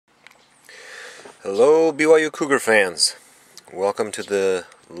Hello BYU Cougar fans. Welcome to the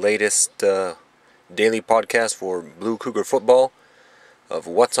latest daily podcast for BLUE COUGAR FOOTBAll of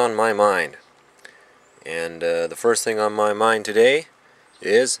What's on My Mind. And the first thing on my mind today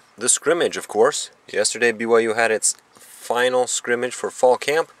is the scrimmage, of course. Yesterday BYU had its final scrimmage for fall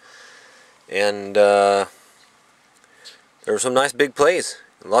camp, and there were some nice big plays.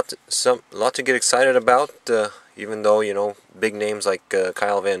 A lot to get excited about, even though, big names like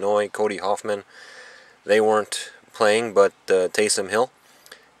Kyle Van Noy, Cody Hoffman, they weren't playing, but Taysom Hill,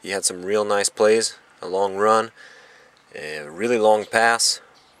 he had some real nice plays, a long run, a really long pass,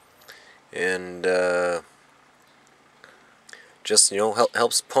 and just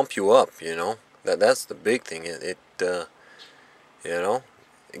helps pump you up. That's the big thing. It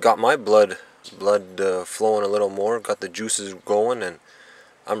got my blood flowing a little more, got the juices going, and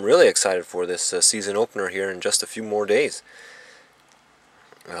I'm really excited for this season opener here in just a few more days.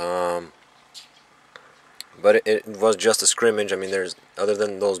 But it was just a scrimmage. I mean, other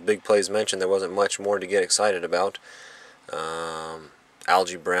than those big plays mentioned, there wasn't much more to get excited about.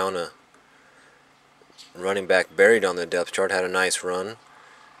 Algie Brown, a running back buried on the depth chart, had a nice run.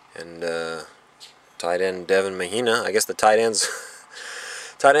 And tight end Devin Mahina, I guess the tight ends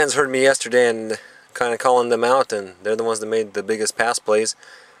heard me yesterday and kind of calling them out, and they're the ones that made the biggest pass plays.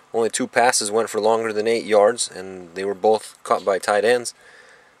 Only 2 passes went for longer than 8 yards, and they were both caught by tight ends.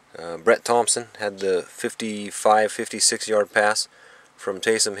 Brett Thompson had the 56 yard pass from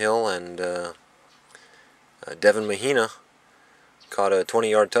Taysom Hill, and Devin Mahina caught a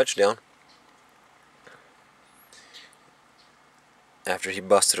 20-yard touchdown after he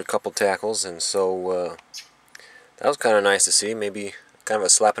busted a couple tackles. And so that was kind of nice to see. Maybe kind of a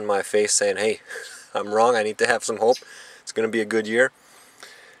slap in my face saying, hey, I'm wrong, I need to have some hope, it's going to be a good year.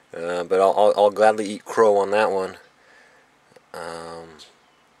 But I'll gladly eat crow on that one.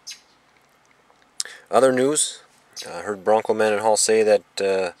 Other news, I heard Bronco Mendenhall say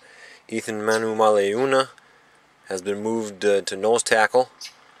that Ethan Manu Maleuna has been moved to nose tackle,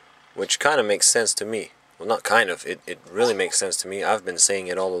 which kind of makes sense to me. Well, not kind of, it really makes sense to me. I've been saying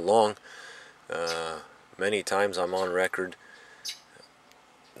it all along. Many times I'm on record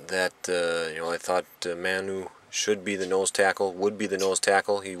that I thought Manu should be the nose tackle, would be the nose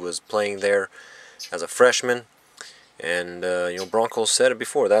tackle. He was playing there as a freshman. And, Broncos said it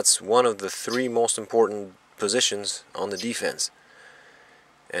before, that's one of the 3 most important positions on the defense.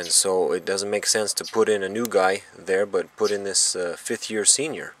 And so it doesn't make sense to put in a new guy there, but put in this 5th-year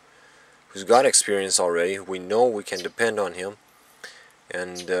senior who's got experience already. We know we can depend on him.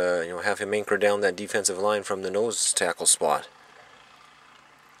 And, have him anchor down that defensive line from the nose tackle spot.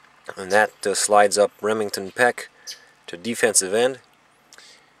 And that slides up Remington Peck to defensive end.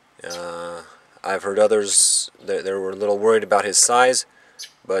 I've heard others that they were a little worried about his size,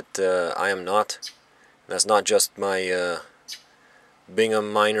 but I am not. That's not just my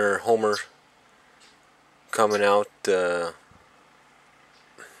Bingham Minor homer coming out.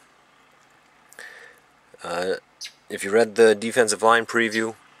 If you read the defensive line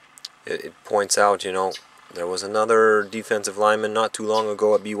preview, it points out, there was another defensive lineman not too long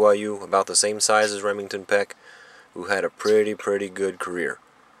ago at BYU, about the same size as Remington Peck, who had a pretty good career.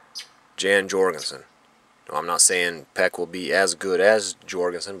 Jan Jorgensen. Now, I'm not saying Peck will be as good as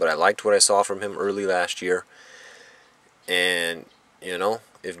Jorgensen, but I liked what I saw from him early last year. And,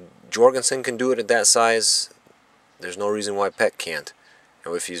 if Jorgensen can do it at that size, there's no reason why Peck can't.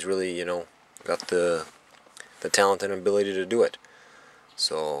 If he's really, got the talent and ability to do it.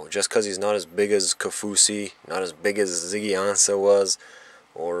 So, just because he's not as big as Kafusi, not as big as Ziggy Ansah was,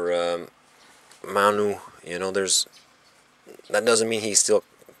 or Manu, that doesn't mean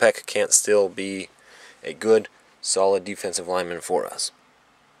Peck can't still be a good, solid defensive lineman for us.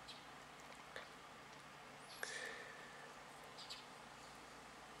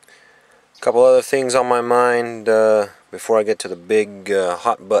 A couple other things on my mind before I get to the big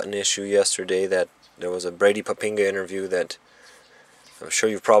hot button issue yesterday. That there was a Brady Papinga interview that I'm sure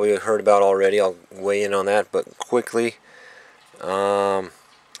you've probably heard about already. I'll weigh in on that, but quickly. I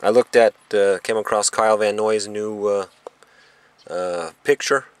came across Kyle Van Noy's new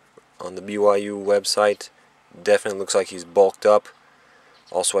picture on the BYU website. Definitely looks like he's bulked up.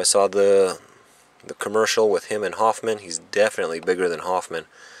 Also, I saw the commercial with him and Hoffman. He's definitely bigger than Hoffman.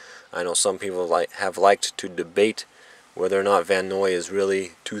 I know some people have liked to debate whether or not Van Noy is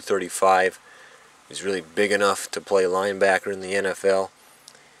really 235. He's really big enough to play linebacker in the NFL.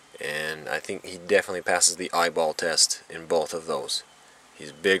 And I think he definitely passes the eyeball test in both of those.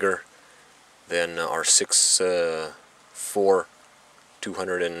 He's bigger than our 6'4",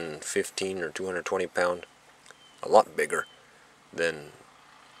 215 or 220 pound, a lot bigger than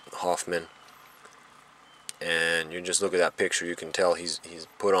Hoffman. and you just look at that picture, you can tell he's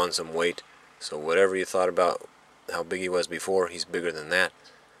put on some weight. So whatever you thought about how big he was before, he's bigger than that.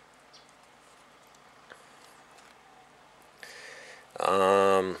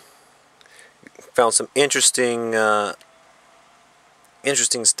 Found some interesting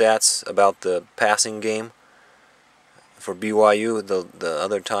stats about the passing game for BYU. The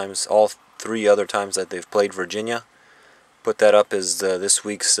other times, all 3 other times that they've played Virginia. Put that up as this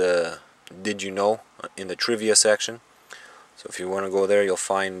week's Did You Know in the trivia section. So if you want to go there, you'll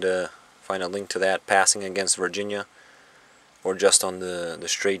find a link to that, passing against Virginia, or just on the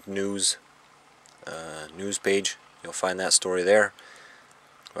straight news page. You'll find that story there.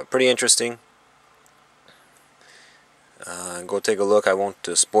 But pretty interesting. Go take a look. I won't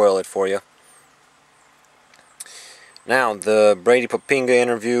spoil it for you. Now, the Brady Papinga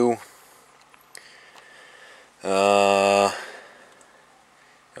interview.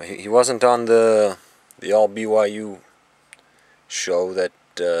 He wasn't on the All BYU show that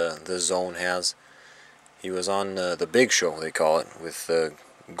the Zone has. He was on the Big Show, they call it, with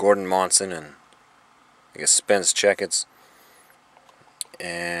Gordon Monson and I guess Spence Checketts.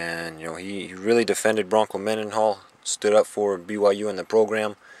 And he really defended Bronco Mendenhall, stood up for BYU and the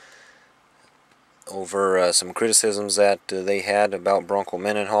program over some criticisms that they had about Bronco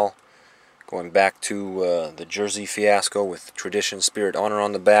Mendenhall, going back to the jersey fiasco with tradition, spirit, honor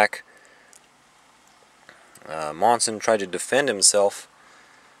on the back. Monson tried to defend himself,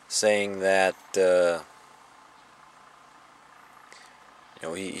 saying that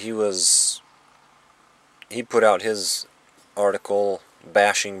he put out his article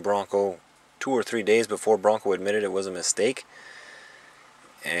bashing Bronco 2 or 3 days before Bronco admitted it was a mistake.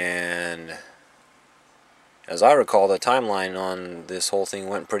 And as I recall, the timeline on this whole thing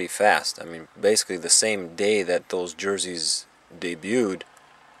went pretty fast. I mean, basically the same day that those jerseys debuted,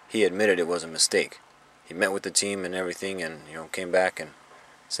 he admitted it was a mistake. He met with the team and everything, and came back and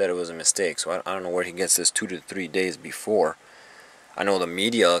said it was a mistake. So I don't know where he gets this 2 to 3 days before. I know the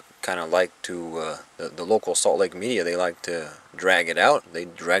media kind of like to, the local Salt Lake media, they like to drag it out. They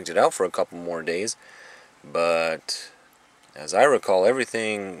dragged it out for a couple more days. But as I recall,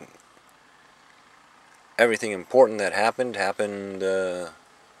 everything important that happened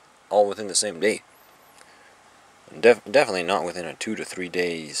all within the same day. Definitely not within a 2 to 3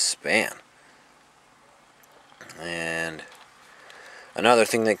 days span. And another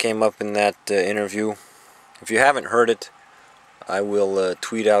thing that came up in that interview, if you haven't heard it, I will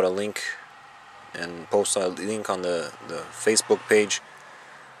tweet out a link and post a link on the Facebook page,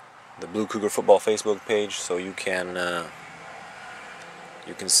 the Blue Cougar Football Facebook page, so you can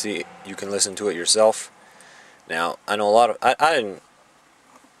listen to it yourself. Now, I know a lot of I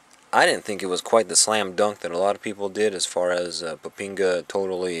didn't think it was quite the slam dunk that a lot of people did, as far as Papinga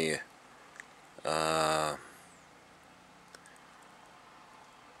totally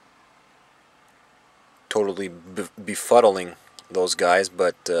befuddling those guys,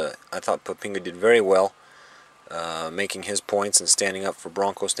 but I thought Papinga did very well, making his points and standing up for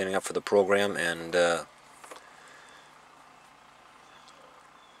Bronco, standing up for the program, and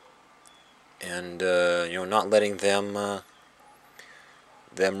not letting them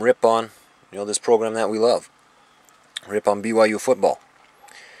rip on this program that we love, rip on BYU football.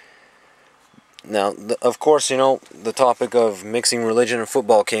 Now, of course, the topic of mixing religion and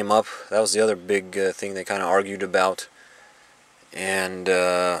football came up. That was the other big thing they kind of argued about. And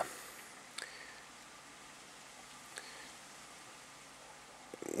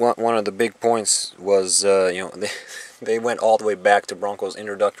one of the big points was, they went all the way back to Bronco's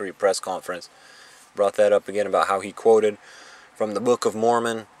introductory press conference. Brought that up again about how he quoted from the Book of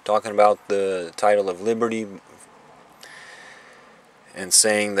Mormon, talking about the title of liberty, and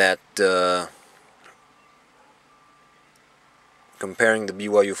saying that, comparing the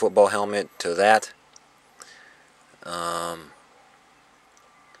BYU football helmet to that, and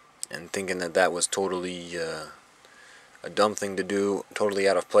thinking that was totally a dumb thing to do, totally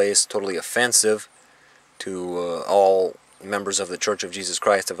out of place, totally offensive to all members of the Church of Jesus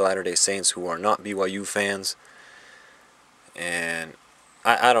Christ of Latter-day Saints who are not BYU fans. And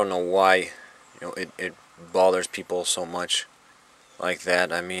I don't know why it bothers people so much like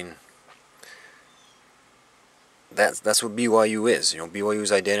that. I mean, that's what BYU is.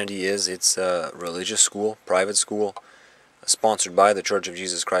 BYU's identity is it's a religious school, private school, sponsored by the Church of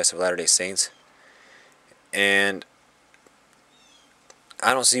Jesus Christ of Latter-day Saints. And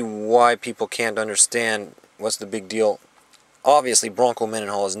I don't see why people can't understand what's the big deal. Obviously, Bronco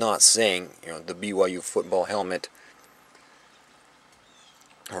Mendenhall is not saying the BYU football helmet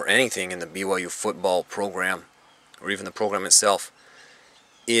or anything in the BYU football program, or even the program itself,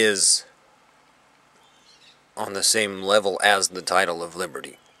 is on the same level as the title of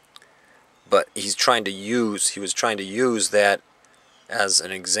liberty. But he was trying to use that as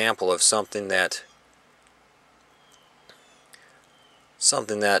an example of something that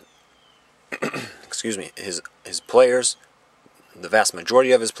excuse me, his players, the vast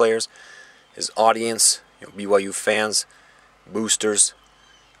majority of his players, his audience, BYU fans, boosters,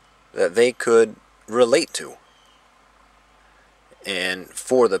 that they could relate to. And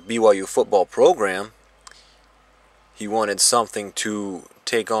for the BYU football program, he wanted something to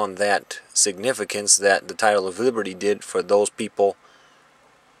take on that significance that the title of liberty did for those people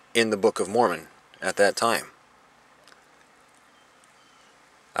in the Book of Mormon at that time.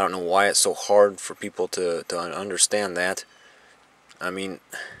 I don't know why it's so hard for people to understand that. I mean,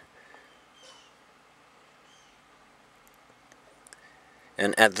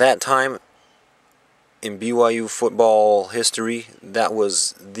 and at that time in BYU football history, that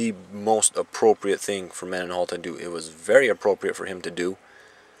was the most appropriate thing for Mendenhall to do. It was very appropriate for him to do.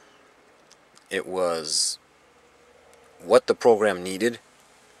 It was what the program needed.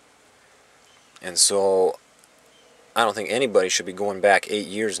 And so I don't think anybody should be going back 8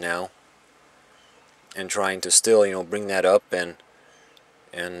 years now and trying to still, bring that up and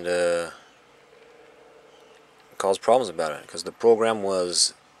cause problems about it, because the program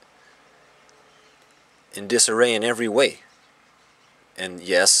was in disarray in every way. And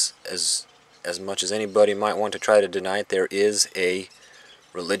yes, as much as anybody might want to try to deny it, there is a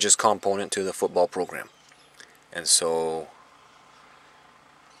religious component to the football program. And so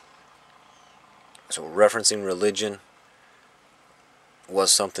referencing religion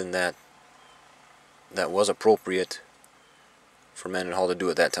was something that was appropriate for Mendenhall to do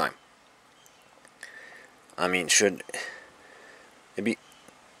at that time. I mean, should it be...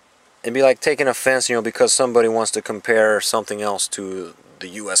 It'd be like taking offense, because somebody wants to compare something else to the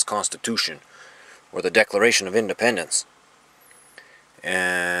U.S. Constitution or the Declaration of Independence.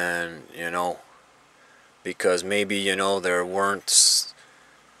 And, because maybe, there weren't...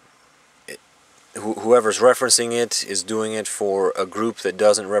 Whoever's referencing it is doing it for a group that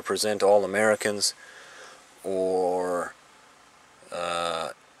doesn't represent all Americans, or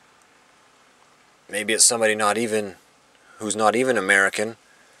maybe it's somebody who's not even American,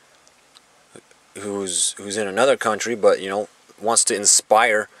 who's in another country, but wants to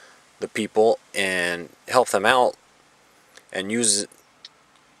inspire the people and help them out, and uses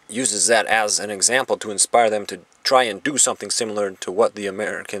that as an example to inspire them to try and do something similar to what the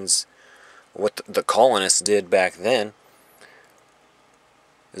Americans, what the colonists did back then.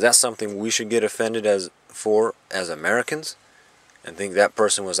 Is that something we should get offended as Americans and think that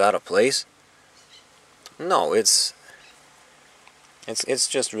person was out of place? No, it's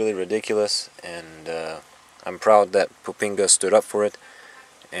just really ridiculous, and I'm proud that Poppinga stood up for it,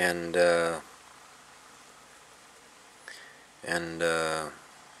 and I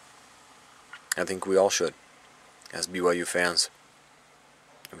think we all should, as BYU fans.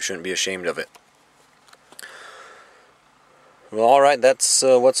 We shouldn't be ashamed of it. Well, alright, that's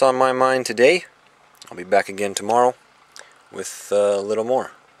what's on my mind today. I'll be back again tomorrow with a little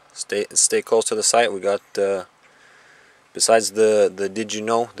more. Stay close to the site. We got... besides the Did You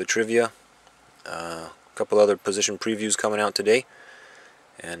Know, the trivia, a couple other position previews coming out today,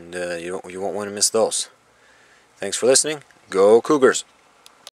 and you won't want to miss those. Thanks for listening. Go Cougars!